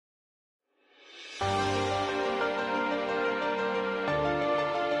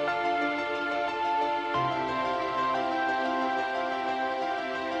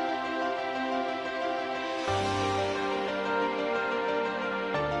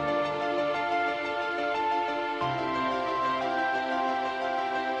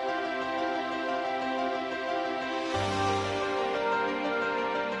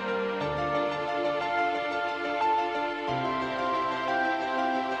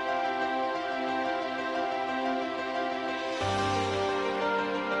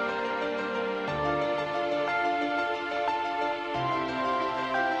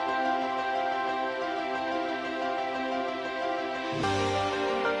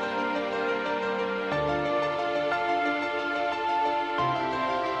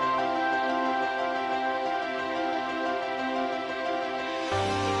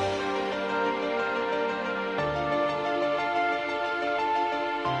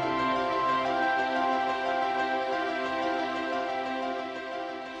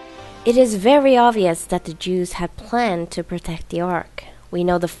It is very obvious that the Jews had planned to protect the Ark. We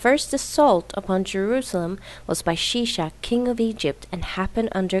know the first assault upon Jerusalem was by Shishak, king of Egypt, and happened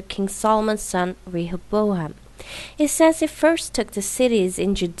under King Solomon's son Rehoboam. It says he first took the cities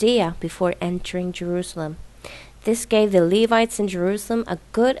in Judea before entering Jerusalem. This gave the Levites in Jerusalem a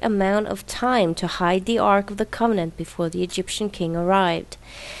good amount of time to hide the Ark of the Covenant before the Egyptian king arrived.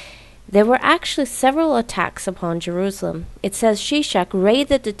 There were actually several attacks upon Jerusalem. It says Shishak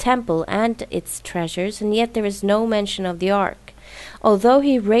raided the temple and its treasures, and yet there is no mention of the Ark. Although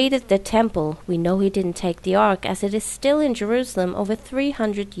he raided the temple, we know he didn't take the Ark, as it is still in Jerusalem over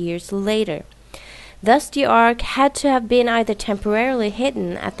 300 years later. Thus the Ark had to have been either temporarily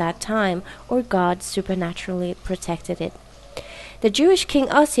hidden at that time, or God supernaturally protected it. The Jewish king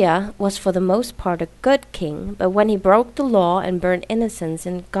Uzziah was for the most part a good king, but when he broke the law and burned innocents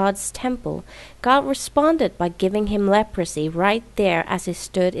in God's temple, God responded by giving him leprosy right there as he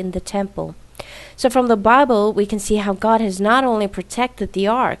stood in the temple. So from the Bible, we can see how God has not only protected the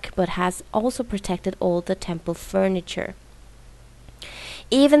Ark, but has also protected all the temple furniture.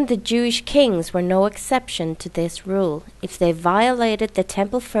 Even the Jewish kings were no exception to this rule. If they violated the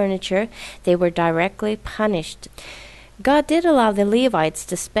temple furniture, they were directly punished. God did allow the Levites,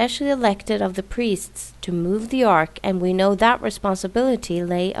 the specially elected of the priests, to move the Ark, and we know that responsibility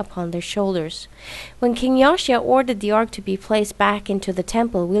lay upon their shoulders. When King Joshua ordered the Ark to be placed back into the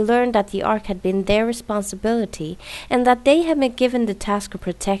temple, we learned that the Ark had been their responsibility, and that they had been given the task of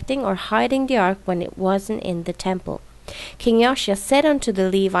protecting or hiding the Ark when it wasn't in the temple. King Joshua said unto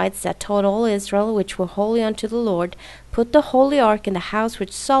the Levites that taught all Israel, which were holy unto the Lord, Put the holy ark in the house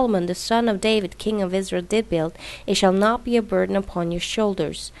which Solomon the son of David king of Israel did build. It shall not be a burden upon your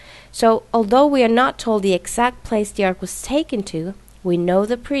shoulders. So, although we are not told the exact place the ark was taken to, we know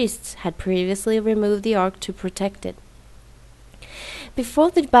the priests had previously removed the ark to protect it.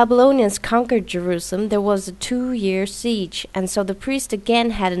 Before the Babylonians conquered Jerusalem, there was a 2-year siege, and so the priest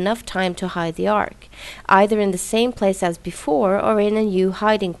again had enough time to hide the ark, either in the same place as before or in a new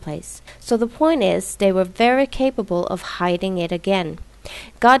hiding place. So the point is, they were very capable of hiding it again.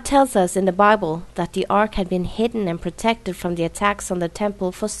 God tells us in the Bible that the ark had been hidden and protected from the attacks on the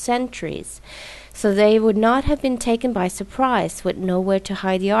temple for centuries, so they would not have been taken by surprise with nowhere to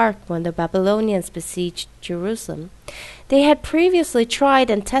hide the ark when the Babylonians besieged Jerusalem. They had previously tried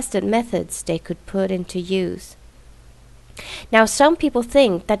and tested methods they could put into use. Now some people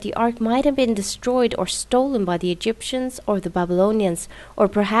think that the ark might have been destroyed or stolen by the Egyptians or the Babylonians, or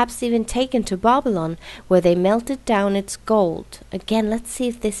perhaps even taken to Babylon, where they melted down its gold. Again, let's see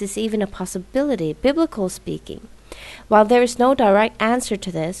if this is even a possibility, biblical speaking. While there is no direct answer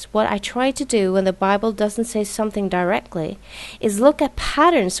to this, what I try to do when the Bible doesn't say something directly is look at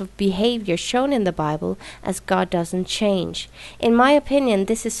patterns of behavior shown in the Bible, as God doesn't change. In my opinion,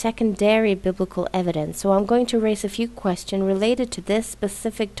 this is secondary biblical evidence, so I'm going to raise a few questions related to this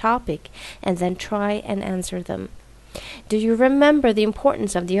specific topic and then try and answer them. Do you remember the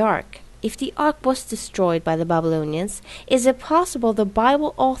importance of the ark? If the ark was destroyed by the Babylonians, is it possible the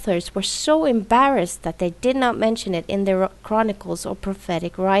Bible authors were so embarrassed that they did not mention it in their chronicles or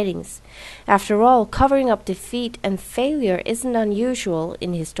prophetic writings? After all, covering up defeat and failure isn't unusual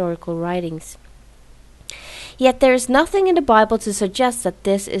in historical writings. Yet there is nothing in the Bible to suggest that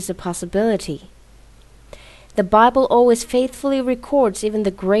this is a possibility. The Bible always faithfully records even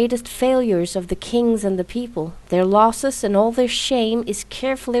the greatest failures of the kings and the people. Their losses and all their shame is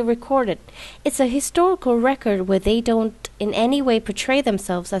carefully recorded. It's a historical record where they don't in any way portray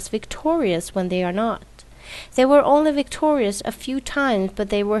themselves as victorious when they are not. They were only victorious a few times, but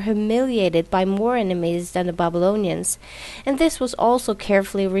they were humiliated by more enemies than the Babylonians, and this was also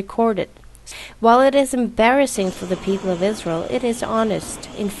carefully recorded. While it is embarrassing for the people of Israel, it is honest.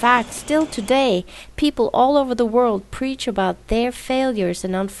 In fact, still today, people all over the world preach about their failures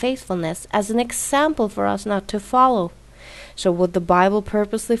and unfaithfulness as an example for us not to follow. So would the Bible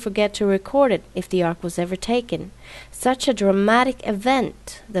purposely forget to record it if the ark was ever taken? Such a dramatic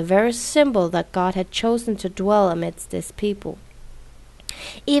event, the very symbol that God had chosen to dwell amidst His people.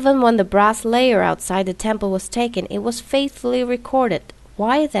 Even when the brass layer outside the temple was taken, it was faithfully recorded.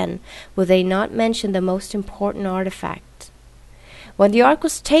 Why then would they not mention the most important artifact? When the ark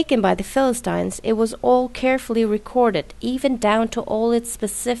was taken by the Philistines, it was all carefully recorded, even down to all its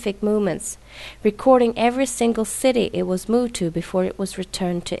specific movements, recording every single city it was moved to before it was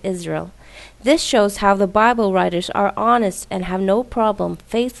returned to Israel. This shows how the Bible writers are honest and have no problem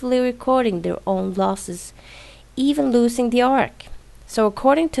faithfully recording their own losses, even losing the ark. So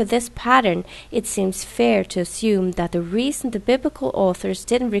according to this pattern, it seems fair to assume that the reason the biblical authors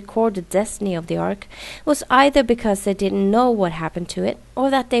didn't record the destiny of the ark was either because they didn't know what happened to it, or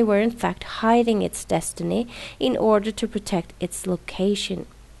that they were in fact hiding its destiny in order to protect its location.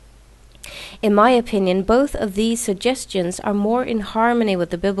 In my opinion, both of these suggestions are more in harmony with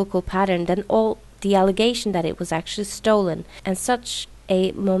the biblical pattern than all the allegation that it was actually stolen, and such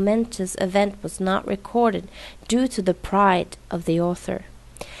a momentous event was not recorded due to the pride of the author.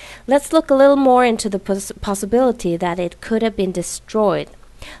 Let's look a little more into the possibility that it could have been destroyed.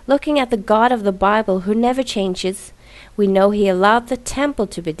 Looking at the God of the Bible who never changes, we know he allowed the temple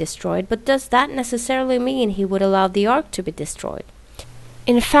to be destroyed, but does that necessarily mean he would allow the ark to be destroyed?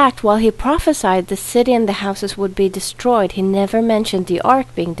 In fact, while he prophesied the city and the houses would be destroyed, he never mentioned the ark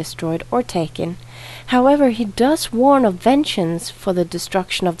being destroyed or taken. However, he does warn of vengeance for the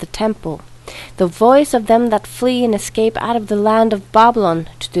destruction of the temple, the voice of them that flee and escape out of the land of Babylon,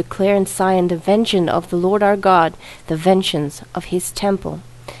 to declare in Zion the vengeance of the Lord our God, the vengeance of his temple.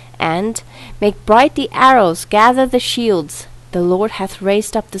 And make bright the arrows, gather the shields. The Lord hath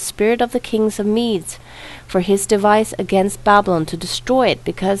raised up the spirit of the kings of Medes for his device against Babylon, to destroy it,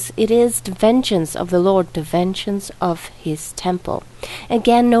 because it is the vengeance of the Lord, the vengeance of his temple.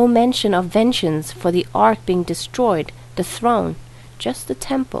 Again, no mention of vengeance for the ark being destroyed, the throne, just the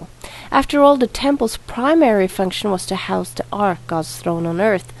temple. After all, the temple's primary function was to house the ark, God's throne on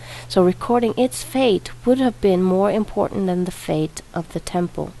earth, so recording its fate would have been more important than the fate of the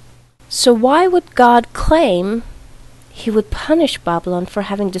temple. So why would God claim he would punish Babylon for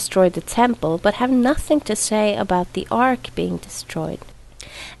having destroyed the temple, but have nothing to say about the ark being destroyed?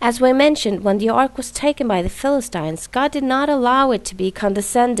 As we mentioned, when the ark was taken by the Philistines, God did not allow it to be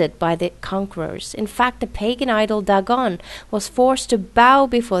condescended by the conquerors. In fact, the pagan idol Dagon was forced to bow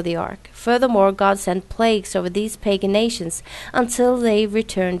before the ark. Furthermore, God sent plagues over these pagan nations until they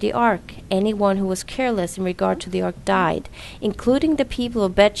returned the ark. Anyone who was careless in regard to the ark died, including the people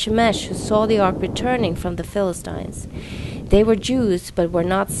of Beth Shemesh who saw the ark returning from the Philistines. They were Jews, but were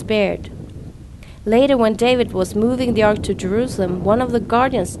not spared. Later, when David was moving the ark to Jerusalem, one of the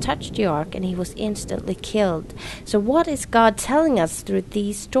guardians touched the ark and he was instantly killed. So what is God telling us through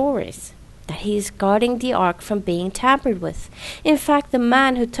these stories? That he is guarding the ark from being tampered with. In fact, the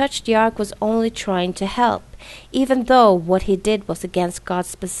man who touched the ark was only trying to help, even though what he did was against God's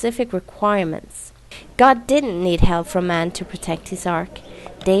specific requirements. God didn't need help from man to protect his ark.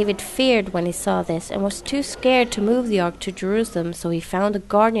 David feared when he saw this and was too scared to move the ark to Jerusalem, so he found a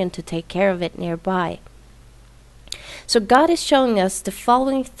guardian to take care of it nearby. So God is showing us the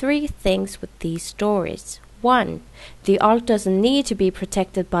following three things with these stories. 1. The ark doesn't need to be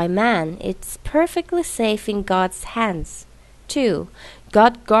protected by man. It's perfectly safe in God's hands. 2.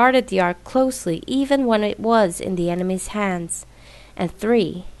 God guarded the ark closely even when it was in the enemy's hands. And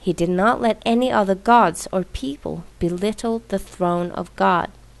 3. He did not let any other gods or people belittle the throne of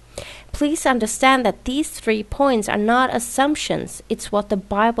God. Please understand that these 3 points are not assumptions. It's what the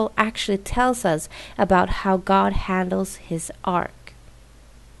Bible actually tells us about how God handles his ark.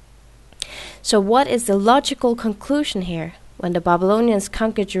 So what is the logical conclusion here? When the Babylonians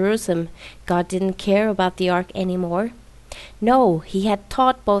conquered Jerusalem, God didn't care about the ark anymore? No, he had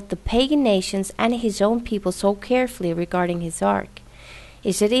taught both the pagan nations and his own people so carefully regarding his ark.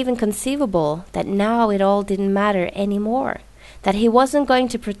 Is it even conceivable that now it all didn't matter anymore? That he wasn't going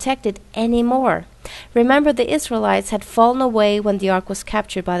to protect it anymore? Remember, the Israelites had fallen away when the ark was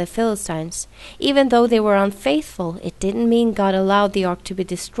captured by the Philistines. Even though they were unfaithful, it didn't mean God allowed the ark to be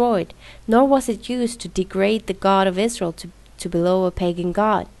destroyed, nor was it used to degrade the God of Israel to below a pagan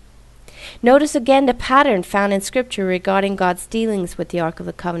god. Notice again the pattern found in Scripture regarding God's dealings with the Ark of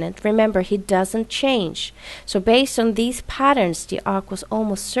the Covenant. Remember, he doesn't change. So based on these patterns, the ark was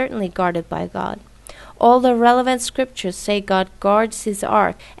almost certainly guarded by God. All the relevant scriptures say God guards his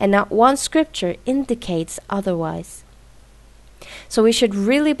ark, and not one scripture indicates otherwise. So we should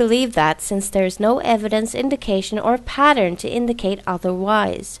really believe that, since there is no evidence, indication, or pattern to indicate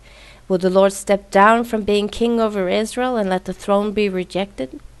otherwise. Would the Lord step down from being king over Israel and let the throne be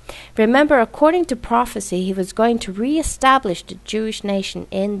rejected? Remember, according to prophecy, he was going to re-establish the Jewish nation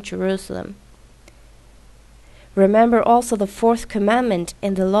in Jerusalem. Remember also the 4th commandment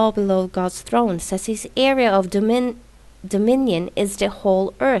in the law below God's throne says his area of dominion is the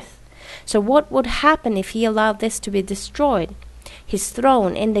whole earth. So what would happen if he allowed this to be destroyed? His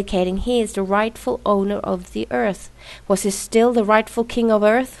throne, indicating he is the rightful owner of the earth. Was he still the rightful king of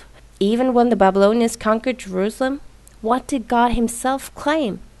earth, even when the Babylonians conquered Jerusalem? What did God himself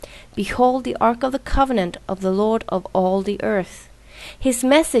claim? Behold, the ark of the covenant of the Lord of all the earth. His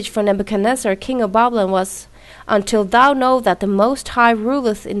message for Nebuchadnezzar, king of Babylon, was, until thou know that the Most High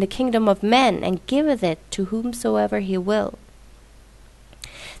ruleth in the kingdom of men, and giveth it to whomsoever he will.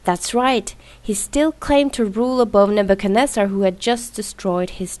 That's right, he still claimed to rule above Nebuchadnezzar, who had just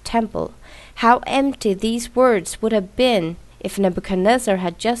destroyed his temple. How empty these words would have been if Nebuchadnezzar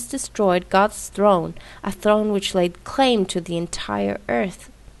had just destroyed God's throne, a throne which laid claim to the entire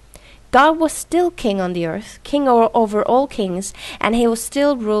earth. God was still king on the earth, king over all kings, and he was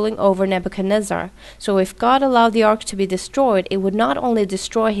still ruling over Nebuchadnezzar. So if God allowed the ark to be destroyed, it would not only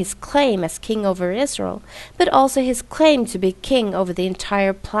destroy his claim as king over Israel, but also his claim to be king over the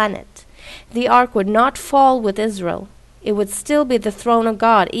entire planet. The ark would not fall with Israel. It would still be the throne of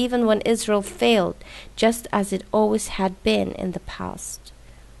God even when Israel failed, just as it always had been in the past.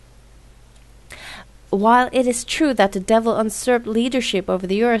 While it is true that the devil usurped leadership over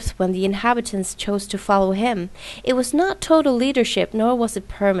the earth when the inhabitants chose to follow him, it was not total leadership, nor was it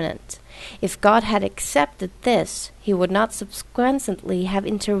permanent. If God had accepted this, he would not subsequently have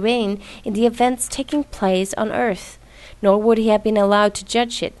intervened in the events taking place on earth, nor would he have been allowed to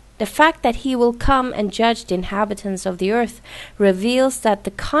judge it. The fact that he will come and judge the inhabitants of the earth reveals that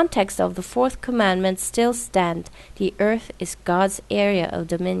the context of the fourth commandment still stands. The earth is God's area of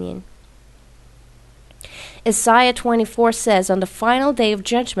dominion. Isaiah 24 says, on the final day of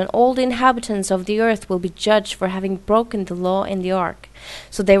judgment, all the inhabitants of the earth will be judged for having broken the law in the ark.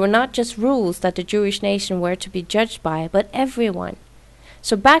 So they were not just rules that the Jewish nation were to be judged by, but everyone.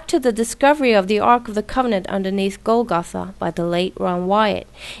 So back to the discovery of the Ark of the Covenant underneath Golgotha by the late Ron Wyatt.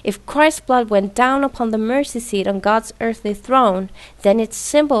 If Christ's blood went down upon the mercy seat on God's earthly throne, then it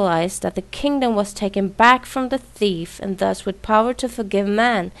symbolized that the kingdom was taken back from the thief, and thus with power to forgive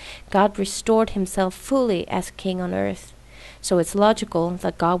man, God restored himself fully as king on earth. So it's logical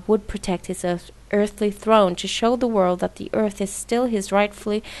that God would protect his earthly throne to show the world that the earth is still his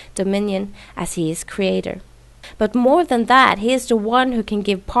rightfully dominion as he is creator. But more than that, he is the one who can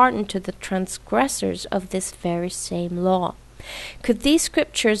give pardon to the transgressors of this very same law. Could these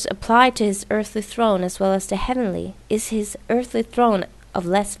scriptures apply to his earthly throne as well as the heavenly? Is his earthly throne of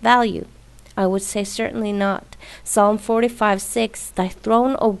less value? I would say certainly not. Psalm 45:6, Thy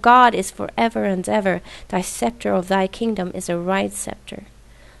throne, O God, is forever and ever. Thy scepter of thy kingdom is a right scepter.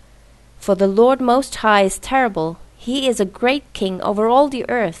 For the Lord Most High is terrible. He is a great king over all the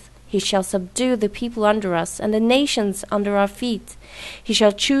earth. He shall subdue the people under us, and the nations under our feet. He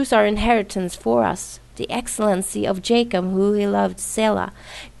shall choose our inheritance for us, the excellency of Jacob, who he loved, Selah.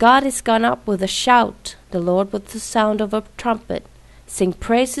 God is gone up with a shout, the Lord with the sound of a trumpet. Sing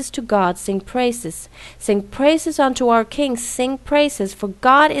praises to God, sing praises. Sing praises unto our King, sing praises, for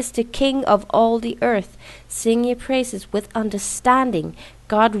God is the King of all the earth. Sing ye praises with understanding.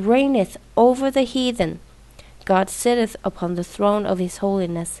 God reigneth over the heathen. God sitteth upon the throne of his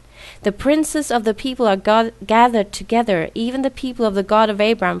holiness. The princes of the people are gathered together, even the people of the God of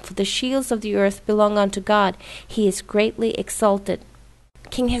Abraham, for the shields of the earth belong unto God. He is greatly exalted.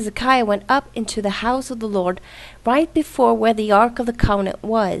 King Hezekiah went up into the house of the Lord, right before where the Ark of the Covenant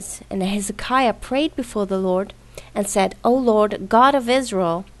was. And Hezekiah prayed before the Lord, and said, O Lord, God of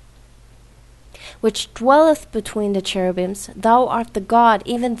Israel, which dwelleth between the cherubims, thou art the God,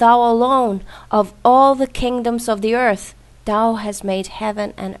 even thou alone, of all the kingdoms of the earth. Thou hast made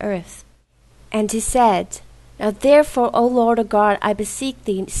heaven and earth. And he said, Now therefore, O Lord of God, I beseech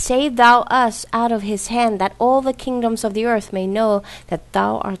thee, save thou us out of his hand, that all the kingdoms of the earth may know that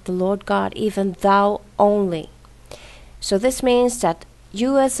thou art the Lord God, even thou only. So this means that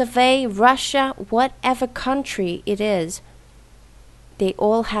US of A, Russia, whatever country it is, they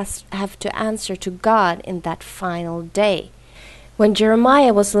all have to answer to God in that final day. When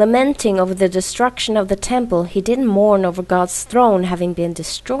Jeremiah was lamenting over the destruction of the temple, he didn't mourn over God's throne having been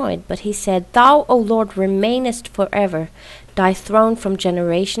destroyed, but he said, Thou, O Lord, remainest forever, thy throne from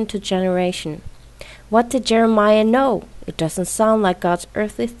generation to generation. What did Jeremiah know? It doesn't sound like God's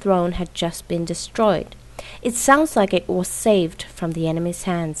earthly throne had just been destroyed. It sounds like it was saved from the enemy's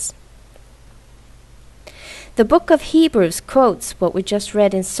hands. The book of Hebrews quotes what we just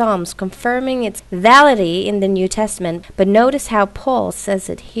read in Psalms, confirming its validity in the New Testament, but notice how Paul says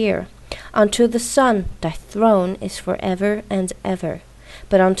it here. Unto the Son, thy throne is forever and ever.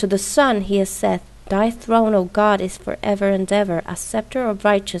 But unto the Son he has said, Thy throne, O God, is forever and ever. A scepter of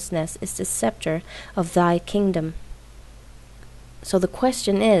righteousness is the scepter of thy kingdom. So the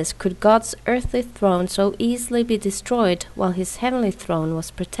question is, could God's earthly throne so easily be destroyed while his heavenly throne was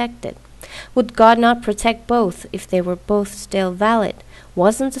protected? Would God not protect both if they were both still valid?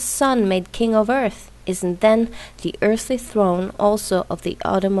 Wasn't the Son made king of earth? Isn't then the earthly throne also of the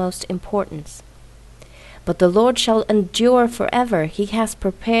uttermost importance? But the Lord shall endure forever. He has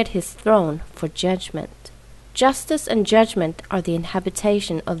prepared his throne for judgment. Justice and judgment are the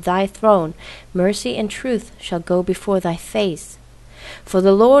habitation of thy throne. Mercy and truth shall go before thy face. For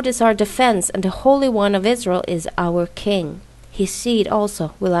the Lord is our defense, and the Holy One of Israel is our King. His seed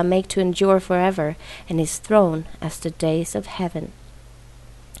also will I make to endure forever, and his throne as the days of heaven.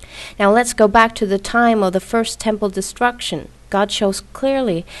 Now let's go back to the time of the first temple destruction. God shows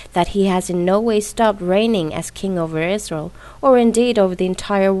clearly that he has in no way stopped reigning as king over Israel, or indeed over the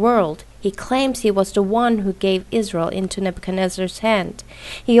entire world. He claims he was the one who gave Israel into Nebuchadnezzar's hand.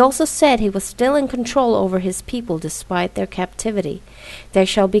 He also said he was still in control over his people despite their captivity. They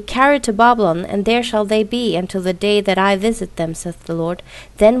shall be carried to Babylon, and there shall they be until the day that I visit them, saith the Lord.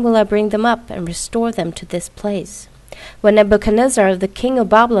 Then will I bring them up and restore them to this place. When Nebuchadnezzar, the king of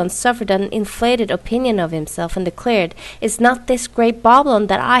Babylon, suffered an inflated opinion of himself and declared, Is not this great Babylon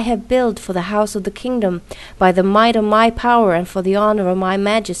that I have built for the house of the kingdom by the might of my power and for the honor of my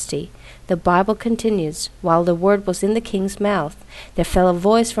majesty? The Bible continues, While the word was in the king's mouth, there fell a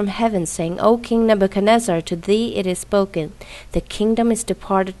voice from heaven, saying, O King Nebuchadnezzar, to thee it is spoken, the kingdom is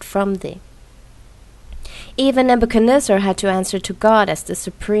departed from thee. Even Nebuchadnezzar had to answer to God as the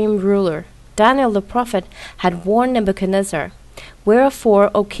supreme ruler. Daniel the prophet had warned Nebuchadnezzar, Wherefore,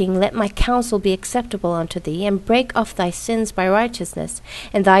 O king, let my counsel be acceptable unto thee, and break off thy sins by righteousness,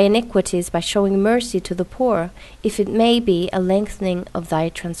 and thy iniquities by showing mercy to the poor, if it may be a lengthening of thy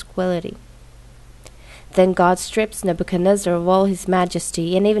tranquillity. Then God strips Nebuchadnezzar of all his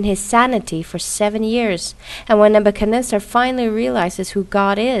majesty and even his sanity for 7 years. And when Nebuchadnezzar finally realizes who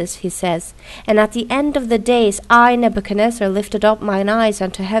God is, he says, And at the end of the days I, Nebuchadnezzar, lifted up mine eyes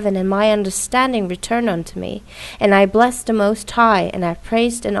unto heaven, and my understanding returned unto me. And I blessed the Most High, and I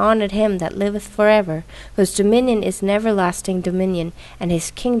praised and honored him that liveth forever, whose dominion is an everlasting dominion, and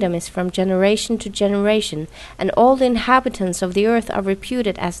his kingdom is from generation to generation, and all the inhabitants of the earth are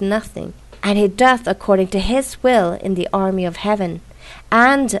reputed as nothing. And he doth according to his will in the army of heaven,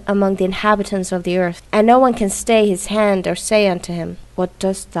 and among the inhabitants of the earth. And no one can stay his hand or say unto him, What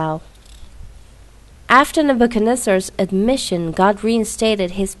dost thou? After Nebuchadnezzar's admission, God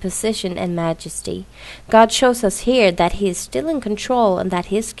reinstated his position and majesty. God shows us here that he is still in control and that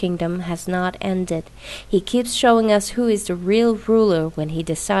his kingdom has not ended. He keeps showing us who is the real ruler when he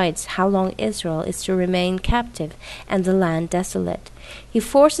decides how long Israel is to remain captive and the land desolate. He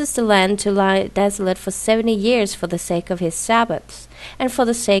forces the land to lie desolate for 70 years for the sake of his Sabbaths and for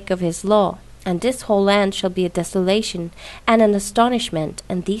the sake of his law. And this whole land shall be a desolation and an astonishment,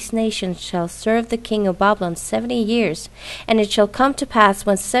 and these nations shall serve the king of Babylon 70 years. And it shall come to pass,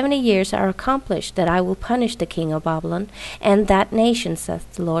 when 70 years are accomplished, that I will punish the king of Babylon and that nation,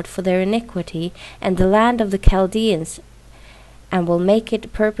 saith the Lord, for their iniquity, and the land of the Chaldeans, and will make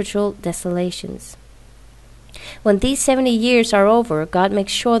it perpetual desolations. When these 70 years are over, God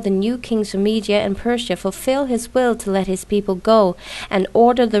makes sure the new kings of Media and Persia fulfill his will to let his people go and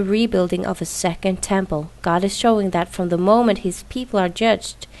order the rebuilding of a second temple. God is showing that from the moment his people are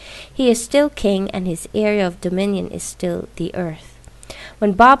judged, he is still king and his area of dominion is still the earth.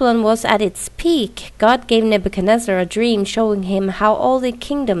 When Babylon was at its peak, God gave Nebuchadnezzar a dream showing him how all the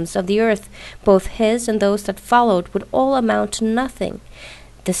kingdoms of the earth, both his and those that followed, would all amount to nothing.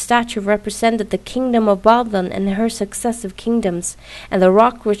 The statue represented the kingdom of Babylon and her successive kingdoms, and the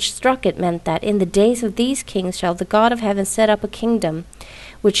rock which struck it meant that in the days of these kings shall the God of heaven set up a kingdom,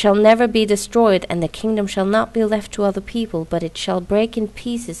 which shall never be destroyed, and the kingdom shall not be left to other people, but it shall break in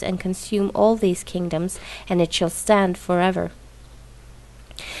pieces and consume all these kingdoms, and it shall stand forever.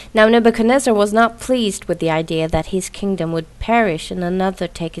 Now Nebuchadnezzar was not pleased with the idea that his kingdom would perish and another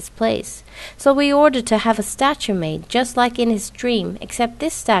take his place. So he ordered to have a statue made, just like in his dream, except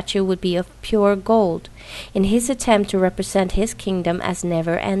this statue would be of pure gold, in his attempt to represent his kingdom as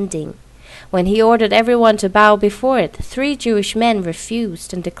never-ending. When he ordered everyone to bow before it, 3 Jewish men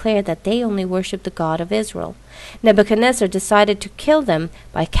refused and declared that they only worshipped the God of Israel. Nebuchadnezzar decided to kill them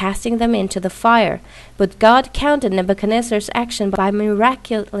by casting them into the fire, but God counted Nebuchadnezzar's action by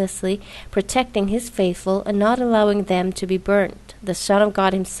miraculously protecting his faithful and not allowing them to be burnt. The Son of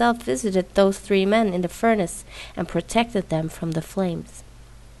God himself visited those 3 men in the furnace and protected them from the flames.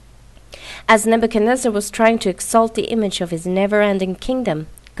 As Nebuchadnezzar was trying to exalt the image of his never-ending kingdom,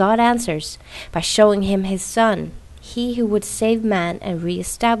 God answers by showing him his Son, he who would save man and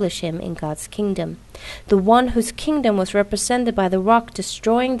re-establish him in God's kingdom, the one whose kingdom was represented by the rock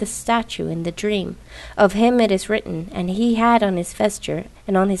destroying the statue in the dream. Of him it is written, and he had on his vesture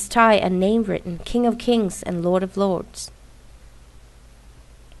and on his tie a name written, King of Kings and Lord of Lords.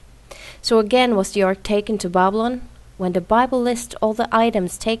 So again, was the ark taken to Babylon? When the Bible lists all the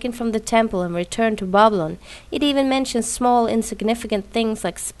items taken from the temple and returned to Babylon, it even mentions small insignificant things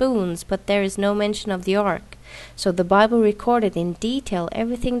like spoons, but there is no mention of the ark. So the Bible recorded in detail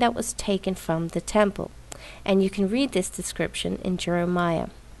everything that was taken from the temple. And you can read this description in Jeremiah.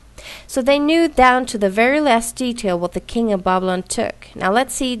 So they knew down to the very last detail what the king of Babylon took. Now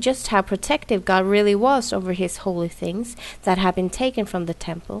let's see just how protective God really was over his holy things that had been taken from the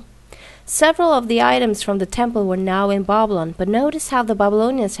temple. Several of the items from the temple were now in Babylon, but notice how the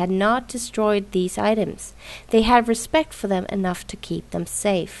Babylonians had not destroyed these items. They had respect for them enough to keep them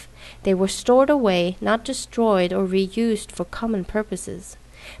safe. They were stored away, not destroyed or reused for common purposes.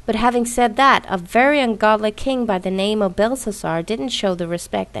 But having said that, a very ungodly king by the name of Belshazzar didn't show the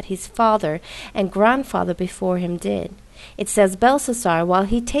respect that his father and grandfather before him did. It says Belshazzar, while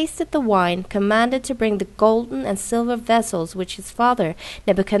he tasted the wine, commanded to bring the golden and silver vessels which his father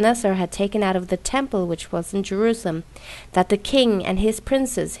Nebuchadnezzar had taken out of the temple which was in Jerusalem, that the king and his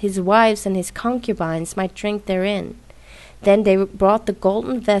princes, his wives and his concubines might drink therein. Then they brought the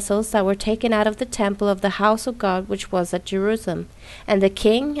golden vessels that were taken out of the temple of the house of God which was at Jerusalem. And the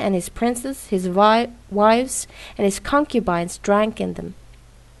king and his princes, his wives, and his concubines drank in them.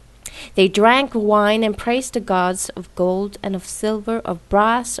 They drank wine and praised the gods of gold and of silver, of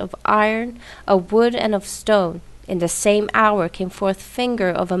brass, of iron, of wood and of stone. In the same hour came forth finger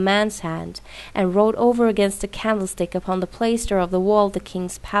of a man's hand, and wrote over against the candlestick upon the plaister of the wall of the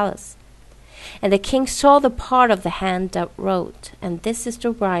king's palace. And the king saw the part of the hand that wrote, and this is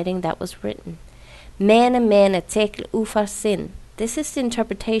the writing that was written. Mene, mene, tekel upharsin. This is the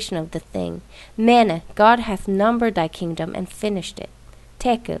interpretation of the thing. Mene, God hath numbered thy kingdom and finished it.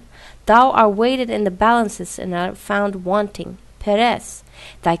 Tekel, thou art weighted in the balances and art found wanting. Peres,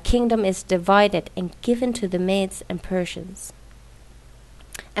 thy kingdom is divided and given to the Medes and Persians.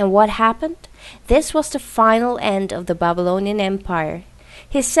 And what happened? This was the final end of the Babylonian Empire.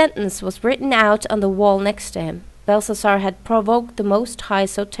 His sentence was written out on the wall next to him. Belshazzar had provoked the Most High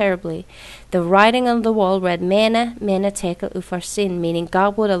so terribly. The writing on the wall read, Mene, mene, tekel upharsin, meaning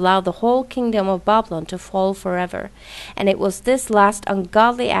God would allow the whole kingdom of Babylon to fall forever. And it was this last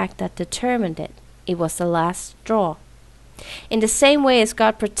ungodly act that determined it. It was the last straw. In the same way as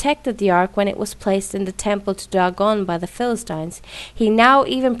God protected the ark when it was placed in the temple to Dagon by the Philistines, he now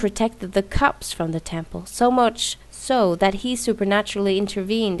even protected the cups from the temple, so much so that he supernaturally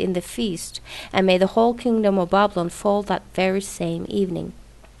intervened in the feast and made the whole kingdom of Babylon fall that very same evening.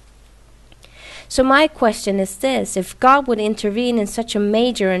 So my question is this: if God would intervene in such a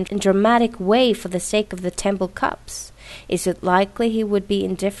major and dramatic way for the sake of the temple cups, is it likely he would be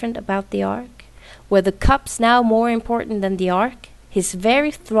indifferent about the ark? Were the cups now more important than the ark, his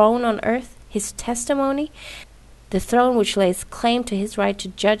very throne on earth, his testimony, the throne which lays claim to his right to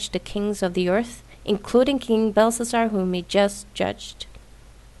judge the kings of the earth, including King Belshazzar, whom he just judged?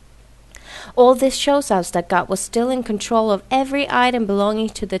 All this shows us that God was still in control of every item belonging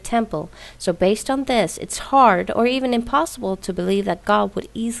to the temple. So based on this, it's hard or even impossible to believe that God would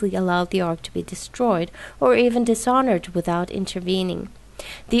easily allow the ark to be destroyed or even dishonored without intervening.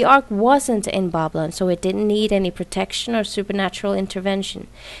 The ark wasn't in Babylon, so it didn't need any protection or supernatural intervention.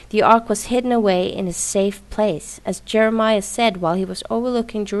 The ark was hidden away in a safe place. As Jeremiah said while he was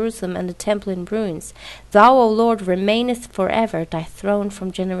overlooking Jerusalem and the temple in ruins, Thou, O Lord, remainest forever, thy throne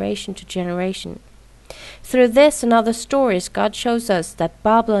from generation to generation. Through this and other stories, God shows us that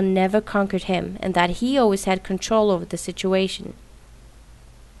Babylon never conquered him, and that he always had control over the situation.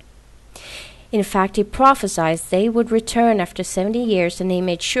 In fact, he prophesied they would return after 70 years, and he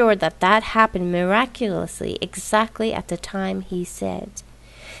made sure that that happened miraculously exactly at the time he said.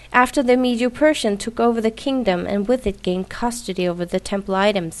 After the Medo-Persian took over the kingdom and with it gained custody over the temple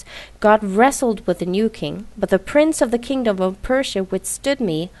items, God wrestled with the new king. But the prince of the kingdom of Persia withstood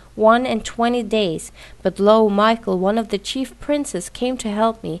me 21 days. But lo, Michael, one of the chief princes, came to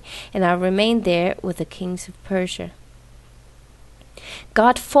help me, and I remained there with the kings of Persia.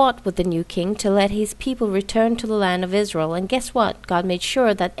 God fought with the new king to let his people return to the land of Israel, and guess what? God made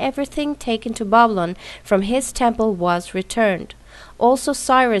sure that everything taken to Babylon from his temple was returned. Also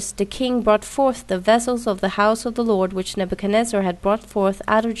Cyrus the king brought forth the vessels of the house of the Lord, which Nebuchadnezzar had brought forth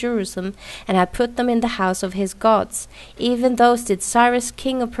out of Jerusalem, and had put them in the house of his gods. Even those did Cyrus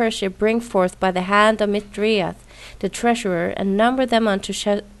king of Persia bring forth by the hand of Mithridates the treasurer, and number them unto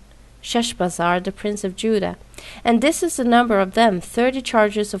Sheshbazzar the prince of Judah. And this is the number of them: 30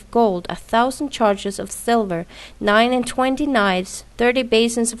 chargers of gold, 1,000 chargers of silver, 29 knives, 30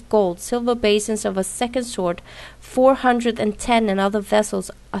 basins of gold, silver basins of a second sort, 410, and other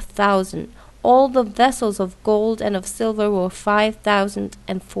vessels 1,000. All the vessels of gold and of silver were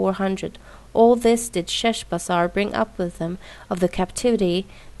 5,400. All this did Sheshbazzar bring up with him of the captivity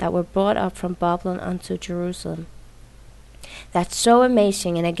that were brought up from Babylon unto Jerusalem. That's so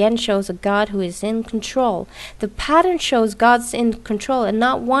amazing, and again shows a God who is in control. The pattern shows God's in control, and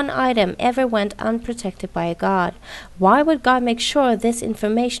not one item ever went unprotected by a God. Why would God make sure this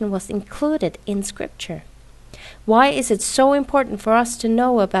information was included in Scripture? Why is it so important for us to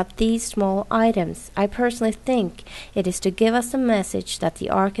know about these small items? I personally think it is to give us the message that the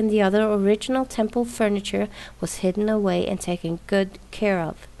ark and the other original temple furniture was hidden away and taken good care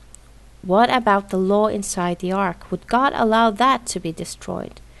of. What about the law inside the ark? Would God allow that to be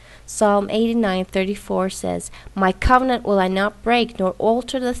destroyed? Psalm 89:34 says, "My covenant will I not break, nor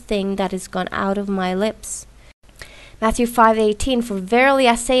alter the thing that is gone out of my lips." Matthew 5:18, "For verily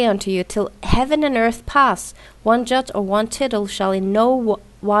I say unto you, till heaven and earth pass, one jot or one tittle shall in no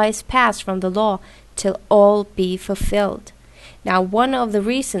wise pass from the law, till all be fulfilled." Now, one of the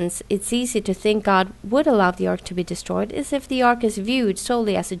reasons it's easy to think God would allow the ark to be destroyed is if the ark is viewed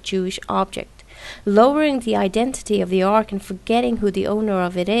solely as a Jewish object. Lowering the identity of the ark and forgetting who the owner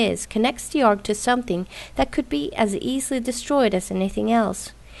of it is connects the ark to something that could be as easily destroyed as anything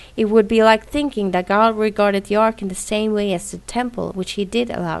else. It would be like thinking that God regarded the ark in the same way as the temple, which he did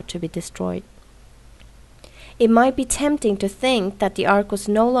allow to be destroyed. It might be tempting to think that the ark was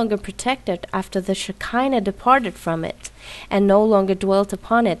no longer protected after the Shekinah departed from it and no longer dwelt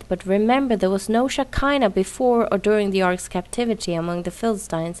upon it, but remember there was no Shekinah before or during the ark's captivity among the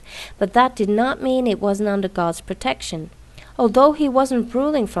Philistines, but that did not mean it wasn't under God's protection. Although he wasn't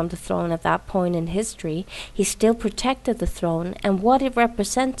ruling from the throne at that point in history, he still protected the throne and what it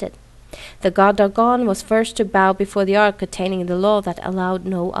represented. The god Dagon was first to bow before the ark containing the law that allowed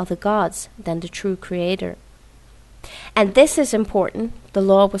no other gods than the true creator. And this is important. The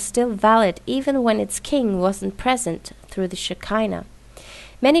law was still valid even when its king wasn't present through the Shekinah.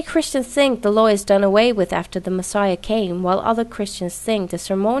 Many Christians think the law is done away with after the Messiah came, while other Christians think the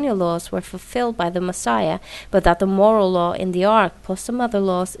ceremonial laws were fulfilled by the Messiah, but that the moral law in the ark plus some other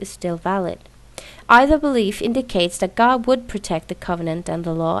laws is still valid. Either belief indicates that God would protect the covenant and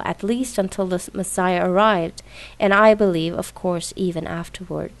the law at least until the Messiah arrived, and I believe, of course, even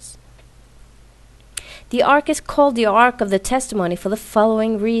afterwards. The ark is called the ark of the testimony for the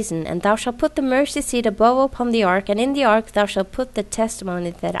following reason, "And thou shalt put the mercy seat above upon the ark, and in the ark thou shalt put the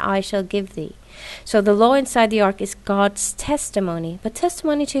testimony that I shall give thee." So the law inside the ark is God's testimony, but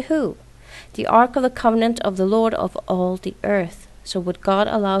testimony to who? The ark of the covenant of the Lord of all the earth. So would God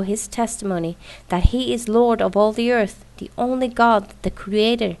allow his testimony that he is Lord of all the earth, the only God, the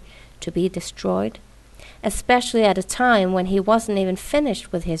Creator, to be destroyed? Especially at a time when he wasn't even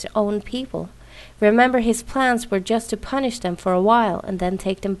finished with his own people. Remember, his plans were just to punish them for a while and then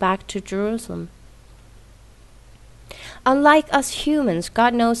take them back to Jerusalem. Unlike us humans,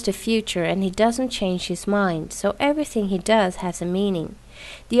 God knows the future and he doesn't change his mind, so everything he does has a meaning.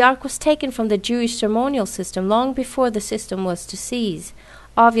 The ark was taken from the Jewish ceremonial system long before the system was to cease.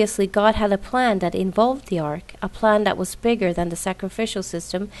 Obviously, God had a plan that involved the ark, a plan that was bigger than the sacrificial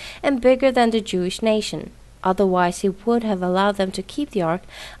system and bigger than the Jewish nation. Otherwise, he would have allowed them to keep the ark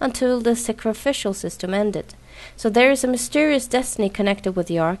until the sacrificial system ended. So there is a mysterious destiny connected with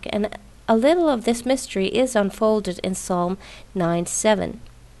the ark, and a little of this mystery is unfolded in Psalm 9:7.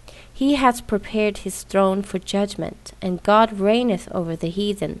 He hath prepared his throne for judgment, and God reigneth over the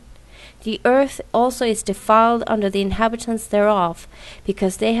heathen. The earth also is defiled under the inhabitants thereof,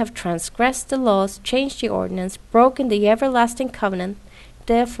 because they have transgressed the laws, changed the ordinance, broken the everlasting covenant.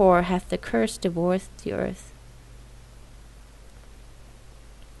 Therefore hath the curse devoured the earth.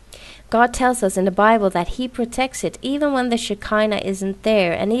 God tells us in the Bible that he protects it even when the Shekinah isn't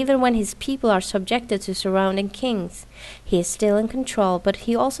there, and even when his people are subjected to surrounding kings. He is still in control, but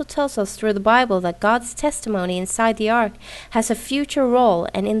he also tells us through the Bible that God's testimony inside the ark has a future role,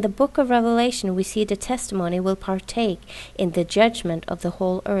 and in the book of Revelation we see the testimony will partake in the judgment of the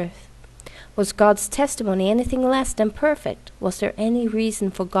whole earth. Was God's testimony anything less than perfect? Was there any reason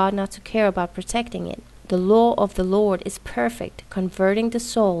for God not to care about protecting it? The law of the Lord is perfect, converting the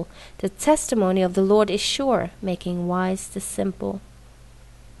soul. The testimony of the Lord is sure, making wise the simple.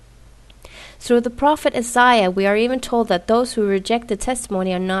 Through the prophet Isaiah, we are even told that those who reject the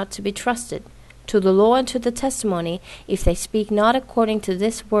testimony are not to be trusted. To the law and to the testimony, if they speak not according to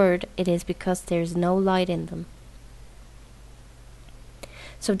this word, it is because there is no light in them.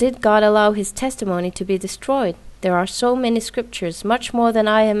 So did God allow his testimony to be destroyed? There are so many scriptures, much more than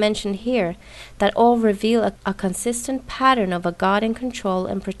I have mentioned here, that all reveal a consistent pattern of a God in control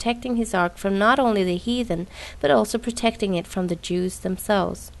and protecting his ark from not only the heathen, but also protecting it from the Jews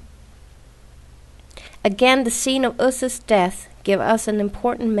themselves. Again, the scene of Uzzah's death give us an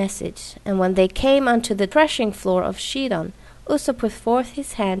important message. And when they came unto the threshing floor of Shidon, Uzzah put forth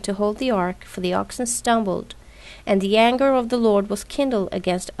his hand to hold the ark, for the oxen stumbled. And the anger of the Lord was kindled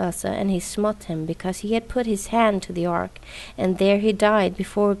against Uzzah, and he smote him, because he had put his hand to the ark, and there he died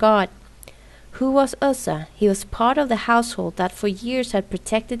before God. Who was Uzzah? He was part of the household that for years had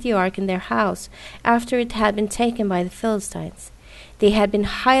protected the ark in their house, after it had been taken by the Philistines. They had been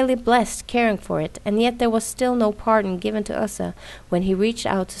highly blessed caring for it, and yet there was still no pardon given to Uzzah when he reached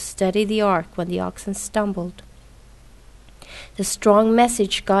out to study the ark when the oxen stumbled. The strong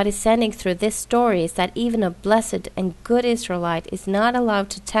message God is sending through this story is that even a blessed and good Israelite is not allowed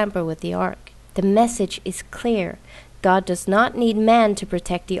to tamper with the ark. The message is clear. God does not need man to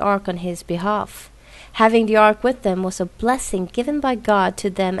protect the ark on his behalf. Having the ark with them was a blessing given by God to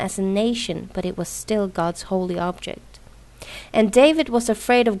them as a nation, but it was still God's holy object. And David was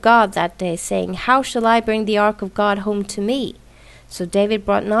afraid of God that day, saying, "How shall I bring the ark of God home to me?" So David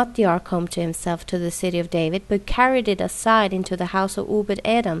brought not the ark home to himself to the city of David, but carried it aside into the house of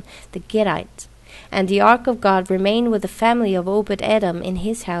Obed-Edom the Gittite. And the ark of God remained with the family of Obed-Edom in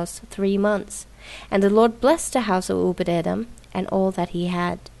his house 3 months. And the Lord blessed the house of Obed-Edom and all that he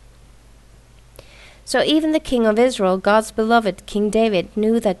had. So even the king of Israel, God's beloved King David,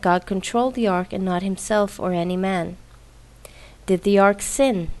 knew that God controlled the ark and not himself or any man. Did the ark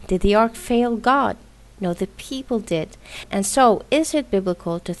sin? Did the ark fail God? No, the people did. And so, is it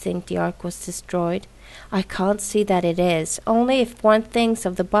biblical to think the ark was destroyed? I can't see that it is. Only if one thinks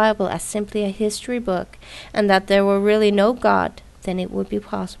of the Bible as simply a history book, and that there were really no God, then it would be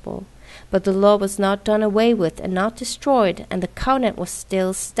possible. But the law was not done away with and not destroyed, and the covenant was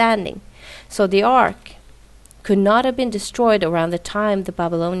still standing. So the ark could not have been destroyed around the time the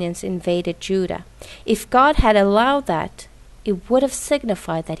Babylonians invaded Judah. If God had allowed that, it would have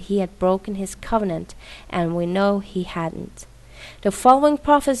signified that he had broken his covenant, and we know he hadn't. The following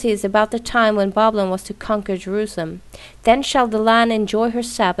prophecy is about the time when Babylon was to conquer Jerusalem. Then shall the land enjoy her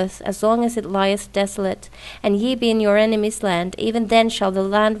Sabbath, as long as it lieth desolate, and ye be in your enemy's land. Even then shall the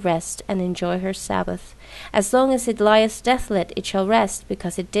land rest, and enjoy her Sabbath. As long as it lieth desolate, it shall rest,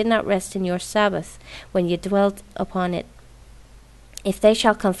 because it did not rest in your Sabbath, when ye dwelt upon it. If they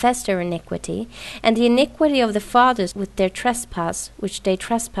shall confess their iniquity, and the iniquity of the fathers with their trespass, which they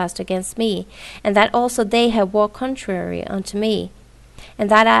trespassed against me, and that also they have walked contrary unto me, and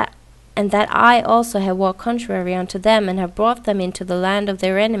that I also have walked contrary unto them, and have brought them into the land of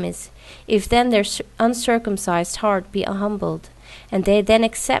their enemies, if then their uncircumcised heart be humbled, and they then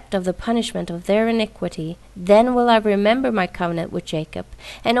accept of the punishment of their iniquity, then will I remember my covenant with Jacob,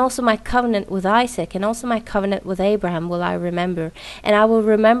 and also my covenant with Isaac, and also my covenant with Abraham will I remember, and I will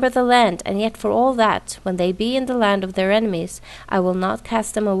remember the land. And yet for all that, when they be in the land of their enemies, I will not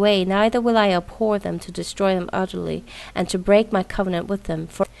cast them away, neither will I abhor them to destroy them utterly, and to break my covenant with them,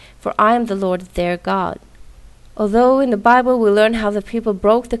 for I am the Lord their God. Although in the Bible we learn how the people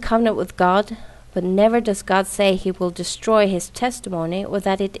broke the covenant with God, but never does God say he will destroy his testimony, or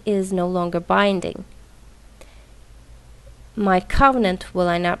that it is no longer binding. My covenant will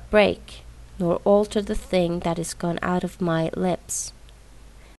I not break, nor alter the thing that is gone out of my lips.